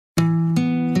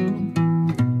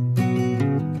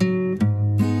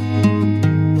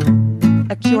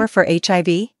cure for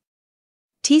HIV?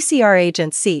 TCR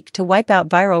agents seek to wipe out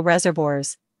viral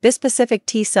reservoirs, bispecific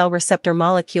T-cell receptor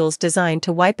molecules designed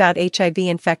to wipe out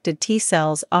HIV-infected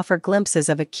T-cells offer glimpses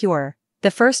of a cure.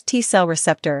 The first T-cell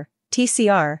receptor,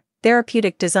 TCR,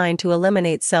 therapeutic designed to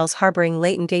eliminate cells harboring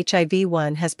latent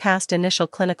HIV-1 has passed initial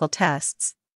clinical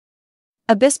tests.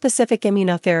 A bispecific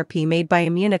immunotherapy made by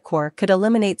Immunocore could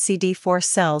eliminate CD4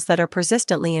 cells that are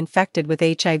persistently infected with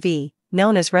HIV,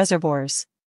 known as reservoirs.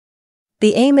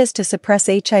 The aim is to suppress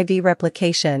HIV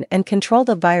replication and control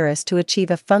the virus to achieve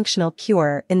a functional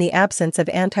cure in the absence of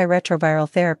antiretroviral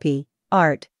therapy,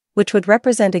 ART, which would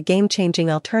represent a game-changing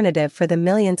alternative for the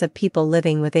millions of people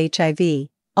living with HIV,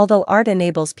 although ART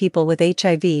enables people with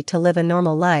HIV to live a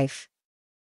normal life.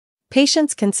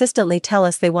 Patients consistently tell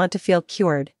us they want to feel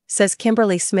cured, says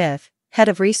Kimberly Smith, head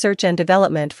of research and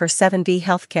development for 7V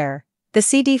Healthcare. The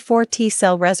CD4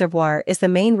 T-cell reservoir is the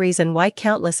main reason why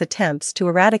countless attempts to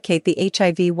eradicate the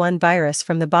HIV-1 virus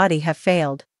from the body have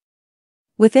failed.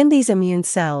 Within these immune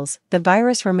cells, the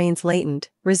virus remains latent,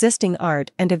 resisting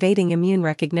ART and evading immune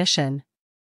recognition.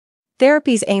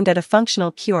 Therapies aimed at a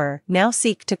functional cure now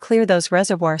seek to clear those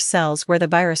reservoir cells where the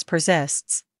virus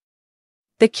persists.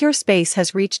 The cure space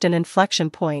has reached an inflection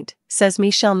point, says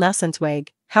Michelle Nussensweg,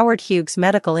 Howard Hughes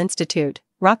Medical Institute,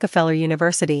 Rockefeller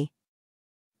University.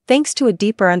 Thanks to a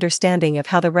deeper understanding of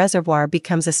how the reservoir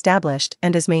becomes established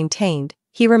and is maintained,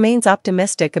 he remains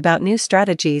optimistic about new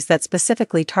strategies that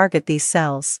specifically target these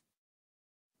cells.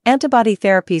 Antibody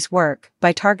therapies work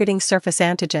by targeting surface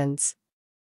antigens.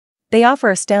 They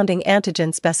offer astounding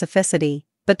antigen specificity,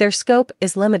 but their scope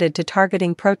is limited to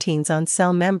targeting proteins on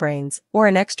cell membranes or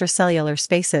in extracellular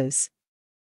spaces.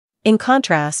 In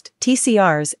contrast,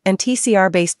 TCRs and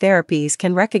TCR-based therapies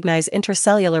can recognize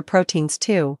intracellular proteins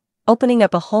too, opening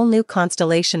up a whole new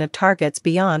constellation of targets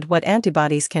beyond what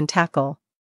antibodies can tackle.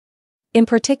 In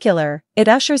particular, it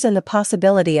ushers in the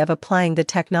possibility of applying the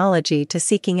technology to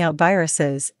seeking out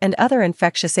viruses and other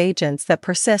infectious agents that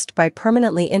persist by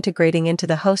permanently integrating into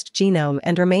the host genome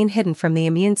and remain hidden from the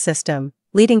immune system,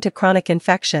 leading to chronic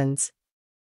infections.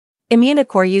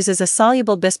 Immunocore uses a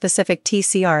soluble bispecific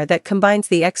TCR that combines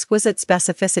the exquisite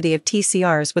specificity of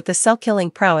TCRs with the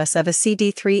cell-killing prowess of a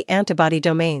CD3 antibody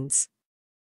domains.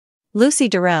 Lucy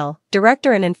Durrell,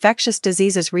 Director in Infectious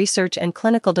Diseases Research and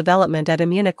Clinical Development at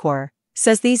Immunocore,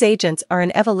 says these agents are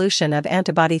an evolution of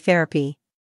antibody therapy.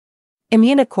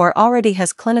 Immunocore already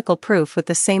has clinical proof with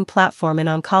the same platform in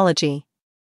oncology.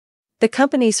 The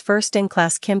company's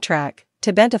first-in-class Kimmtrak,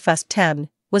 tebentafusp,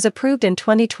 was approved in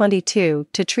 2022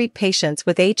 to treat patients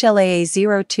with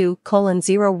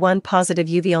HLA-A02:01 positive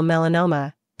uveal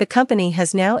melanoma. The company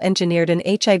has now engineered an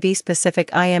HIV-specific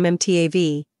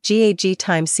IMMTAV, GAG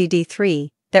times CD3,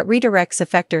 that redirects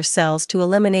effector cells to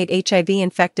eliminate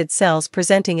HIV-infected cells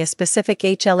presenting a specific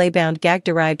HLA-bound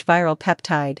GAG-derived viral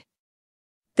peptide.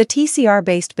 The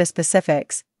TCR-based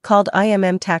bispecifics, called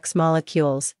IMM-TAX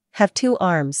molecules, have two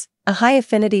arms, a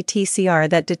high-affinity TCR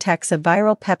that detects a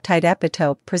viral peptide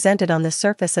epitope presented on the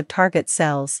surface of target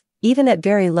cells, even at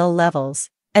very low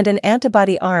levels, and an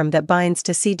antibody arm that binds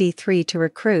to CD3 to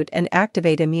recruit and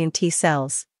activate immune T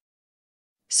cells,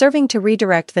 serving to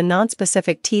redirect the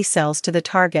nonspecific T cells to the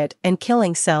target and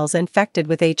killing cells infected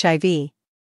with HIV.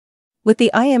 With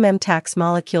the IMM-TAX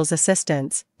molecule's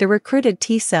assistance, the recruited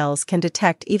T cells can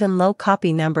detect even low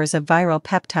copy numbers of viral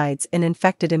peptides in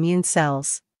infected immune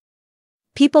cells.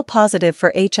 People positive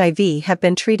for HIV have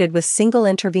been treated with single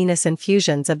intravenous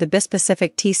infusions of the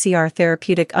bispecific TCR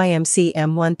therapeutic IMC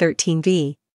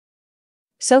M113V.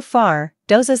 So far,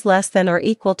 doses less than or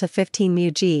equal to 15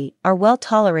 μg are well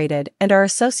tolerated and are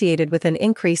associated with an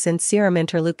increase in serum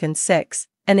interleukin-6,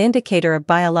 an indicator of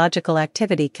biological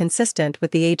activity consistent with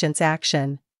the agent's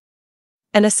action.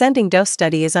 An ascending dose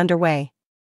study is underway.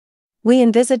 We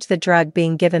envisage the drug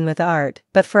being given with ART,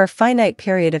 but for a finite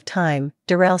period of time,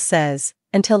 Durrell says,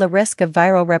 until the risk of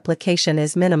viral replication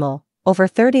is minimal. Over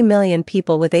 30 million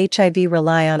people with HIV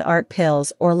rely on ART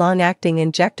pills or long-acting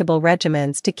injectable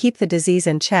regimens to keep the disease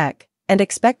in check, and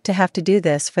expect to have to do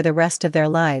this for the rest of their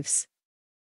lives.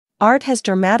 ART has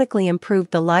dramatically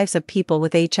improved the lives of people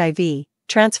with HIV,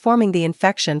 transforming the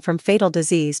infection from fatal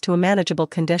disease to a manageable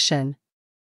condition.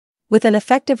 With an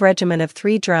effective regimen of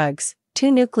 3 drugs,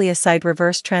 2 nucleoside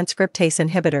reverse transcriptase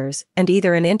inhibitors, and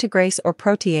either an integrase or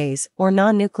protease or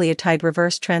non-nucleotide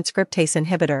reverse transcriptase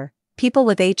inhibitor, people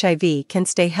with HIV can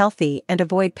stay healthy and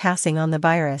avoid passing on the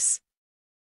virus.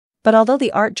 But although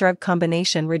the ART drug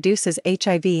combination reduces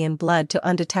HIV in blood to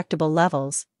undetectable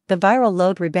levels, the viral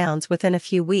load rebounds within a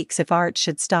few weeks if ART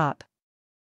should stop.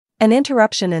 An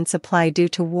interruption in supply due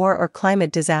to war or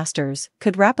climate disasters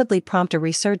could rapidly prompt a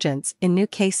resurgence in new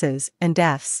cases and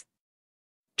deaths.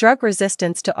 Drug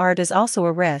resistance to ART is also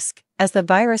a risk, as the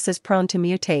virus is prone to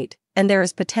mutate, and there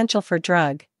is potential for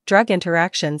drug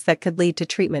interactions that could lead to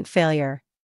treatment failure.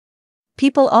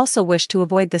 People also wish to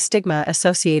avoid the stigma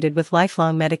associated with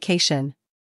lifelong medication.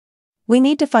 We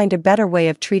need to find a better way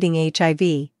of treating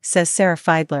HIV, says Sarah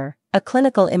Fiedler, a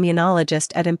clinical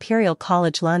immunologist at Imperial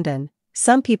College London.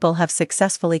 Some people have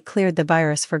successfully cleared the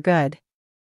virus for good.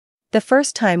 The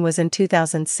first time was in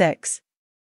 2006.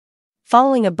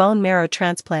 Following a bone marrow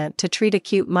transplant to treat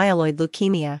acute myeloid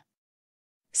leukemia.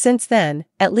 Since then,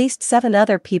 at least 7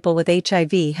 other people with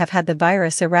HIV have had the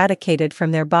virus eradicated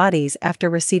from their bodies after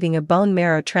receiving a bone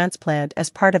marrow transplant as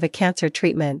part of a cancer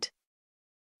treatment.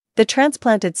 The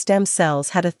transplanted stem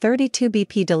cells had a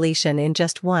 32BP deletion in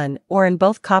just one or in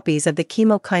both copies of the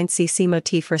chemokine C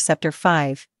motif receptor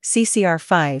 5,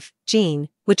 CCR5, gene,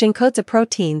 which encodes a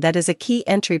protein that is a key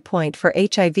entry point for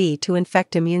HIV to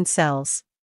infect immune cells.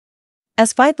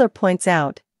 As Fiedler points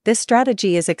out, this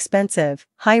strategy is expensive,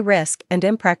 high risk, and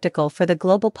impractical for the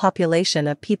global population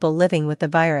of people living with the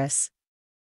virus.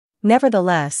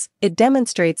 Nevertheless, it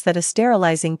demonstrates that a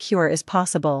sterilizing cure is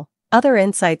possible. Other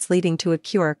insights leading to a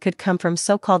cure could come from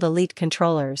so-called elite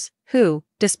controllers, who,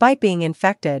 despite being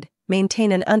infected,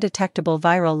 maintain an undetectable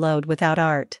viral load without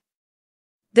ART.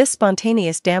 This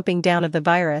spontaneous damping down of the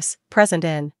virus, present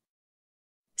in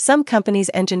some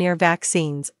companies, engineer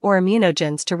vaccines or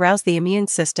immunogens to rouse the immune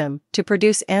system to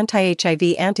produce anti-HIV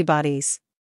antibodies.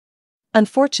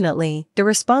 Unfortunately, the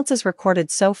responses recorded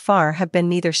so far have been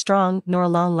neither strong nor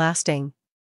long-lasting.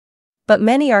 But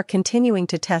many are continuing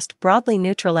to test broadly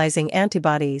neutralizing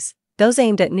antibodies, those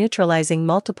aimed at neutralizing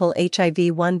multiple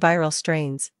HIV-1 viral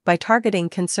strains, by targeting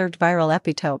conserved viral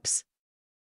epitopes.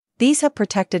 These have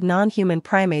protected non-human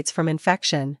primates from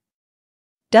infection.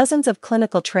 Dozens of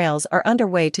clinical trials are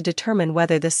underway to determine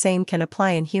whether the same can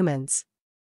apply in humans.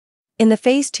 In the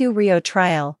Phase 2 Rio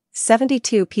trial,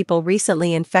 72 people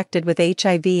recently infected with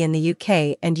HIV in the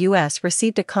UK and US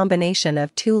received a combination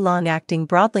of 2 long-acting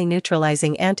broadly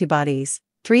neutralizing antibodies,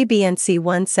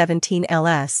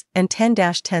 3-BNC117-LS and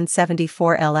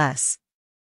 10-1074-LS.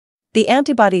 The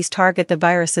antibodies target the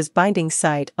virus's binding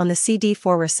site on the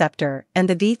CD4 receptor and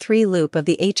the V3 loop of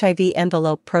the HIV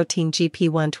envelope protein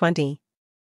GP120.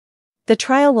 The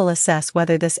trial will assess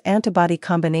whether this antibody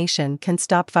combination can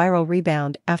stop viral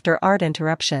rebound after ART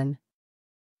interruption.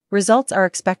 Results are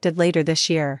expected later this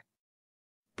year.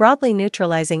 Broadly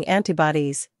neutralizing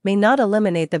antibodies may not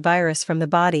eliminate the virus from the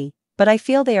body, but I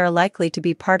feel they are likely to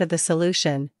be part of the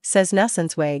solution, says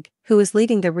Nussensweg, who is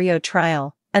leading the Rio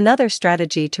trial. Another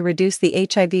strategy to reduce the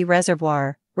HIV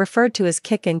reservoir, referred to as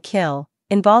kick and kill,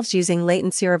 involves using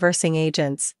latency-reversing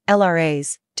agents,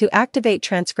 LRAs, to activate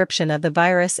transcription of the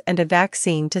virus and a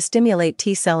vaccine to stimulate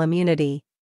T-cell immunity.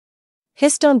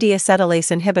 Histone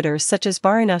deacetylase inhibitors such as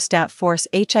varinostat force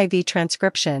HIV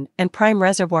transcription and prime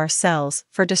reservoir cells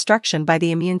for destruction by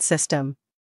the immune system.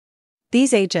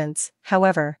 These agents,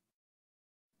 however,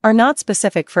 are not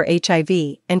specific for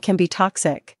HIV and can be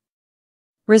toxic.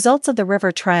 Results of the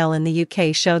RIVER trial in the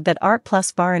UK showed that ART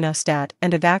plus varinostat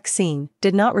and a vaccine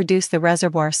did not reduce the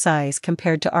reservoir size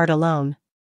compared to ART alone.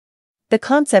 The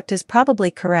concept is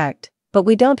probably correct, but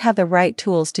we don't have the right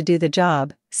tools to do the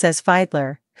job, says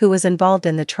Fiedler, who was involved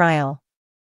in the trial.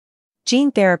 Gene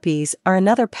therapies are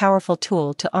another powerful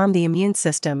tool to arm the immune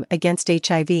system against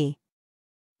HIV.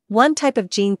 One type of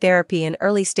gene therapy in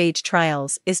early-stage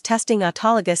trials is testing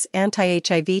autologous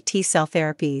anti-HIV T-cell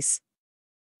therapies.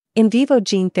 In vivo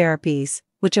gene therapies,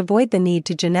 which avoid the need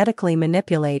to genetically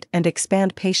manipulate and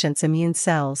expand patients' immune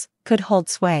cells, could hold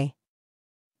sway.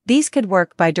 These could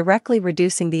work by directly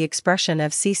reducing the expression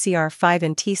of CCR5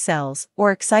 in T cells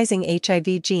or excising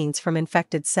HIV genes from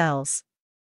infected cells.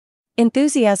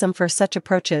 Enthusiasm for such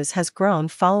approaches has grown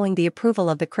following the approval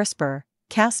of the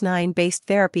CRISPR-Cas9-based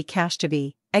therapy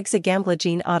Casgevy,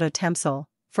 exagamblogene autotemcel,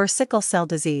 for sickle cell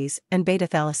disease and beta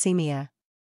thalassemia.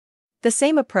 The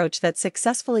same approach that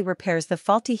successfully repairs the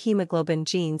faulty hemoglobin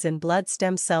genes in blood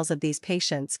stem cells of these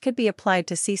patients could be applied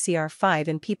to CCR5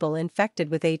 in people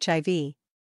infected with HIV.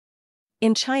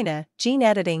 In China, gene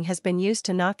editing has been used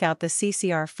to knock out the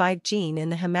CCR5 gene in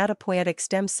the hematopoietic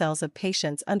stem cells of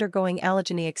patients undergoing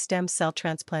allogeneic stem cell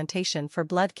transplantation for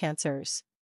blood cancers.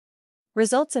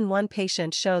 Results in one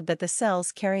patient showed that the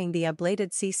cells carrying the ablated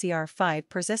CCR5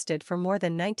 persisted for more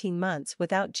than 19 months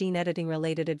without gene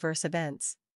editing-related adverse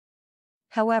events.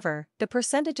 However, the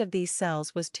percentage of these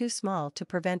cells was too small to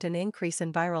prevent an increase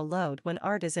in viral load when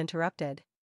ART is interrupted.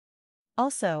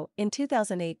 Also, in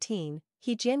 2018,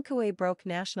 He Jiankui broke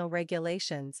national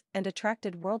regulations and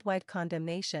attracted worldwide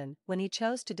condemnation when he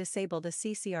chose to disable the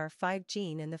CCR5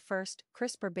 gene in the first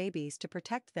CRISPR babies to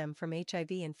protect them from HIV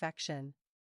infection.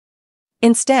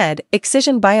 Instead,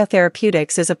 Excision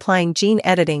Biotherapeutics is applying gene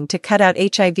editing to cut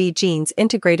out HIV genes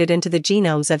integrated into the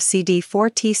genomes of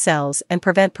CD4 T cells and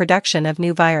prevent production of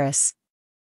new virus.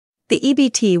 The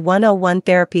EBT-101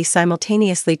 therapy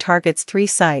simultaneously targets 3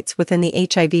 sites within the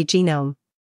HIV genome.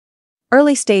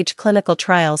 Early-stage clinical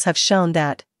trials have shown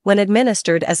that, when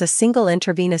administered as a single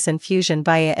intravenous infusion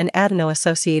via an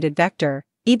adeno-associated vector,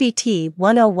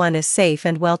 EBT-101 is safe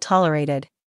and well tolerated.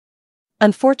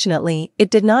 Unfortunately,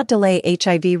 it did not delay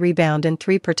HIV rebound in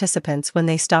 3 participants when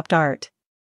they stopped ART.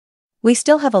 We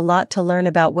still have a lot to learn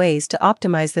about ways to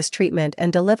optimize this treatment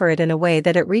and deliver it in a way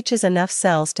that it reaches enough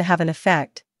cells to have an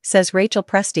effect, says Rachel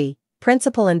Presti,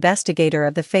 principal investigator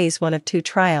of the Phase 1 of 2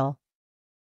 trial,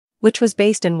 which was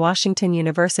based in Washington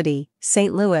University,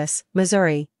 St. Louis,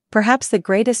 Missouri. Perhaps the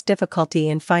greatest difficulty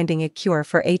in finding a cure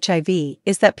for HIV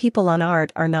is that people on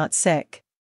ART are not sick.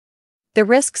 The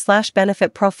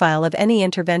risk/benefit profile of any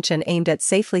intervention aimed at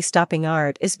safely stopping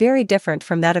ART is very different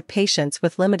from that of patients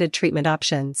with limited treatment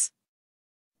options.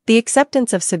 The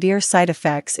acceptance of severe side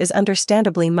effects is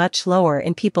understandably much lower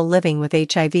in people living with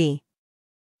HIV.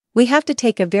 We have to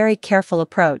take a very careful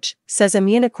approach, says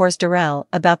Immunicore's Durrell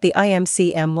about the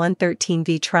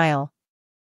IMC-M113V trial.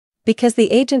 Because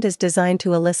the agent is designed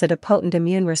to elicit a potent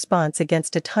immune response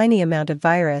against a tiny amount of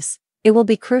virus, it will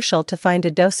be crucial to find a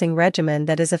dosing regimen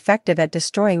that is effective at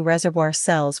destroying reservoir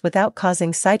cells without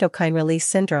causing cytokine release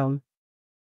syndrome.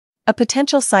 A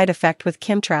potential side effect with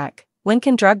Kimmtrak: when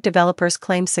can drug developers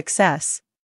claim success?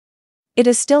 It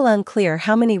is still unclear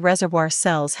how many reservoir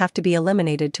cells have to be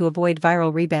eliminated to avoid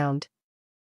viral rebound.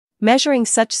 Measuring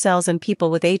such cells in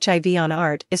people with HIV on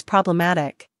ART is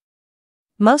problematic.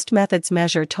 Most methods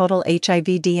measure total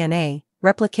HIV DNA,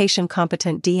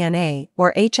 replication-competent DNA,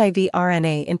 or HIV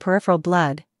RNA in peripheral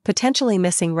blood, potentially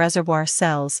missing reservoir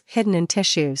cells hidden in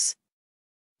tissues.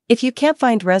 If you can't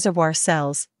find reservoir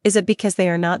cells, is it because they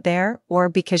are not there or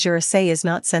because your assay is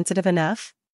not sensitive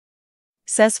enough?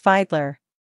 Says Feidler.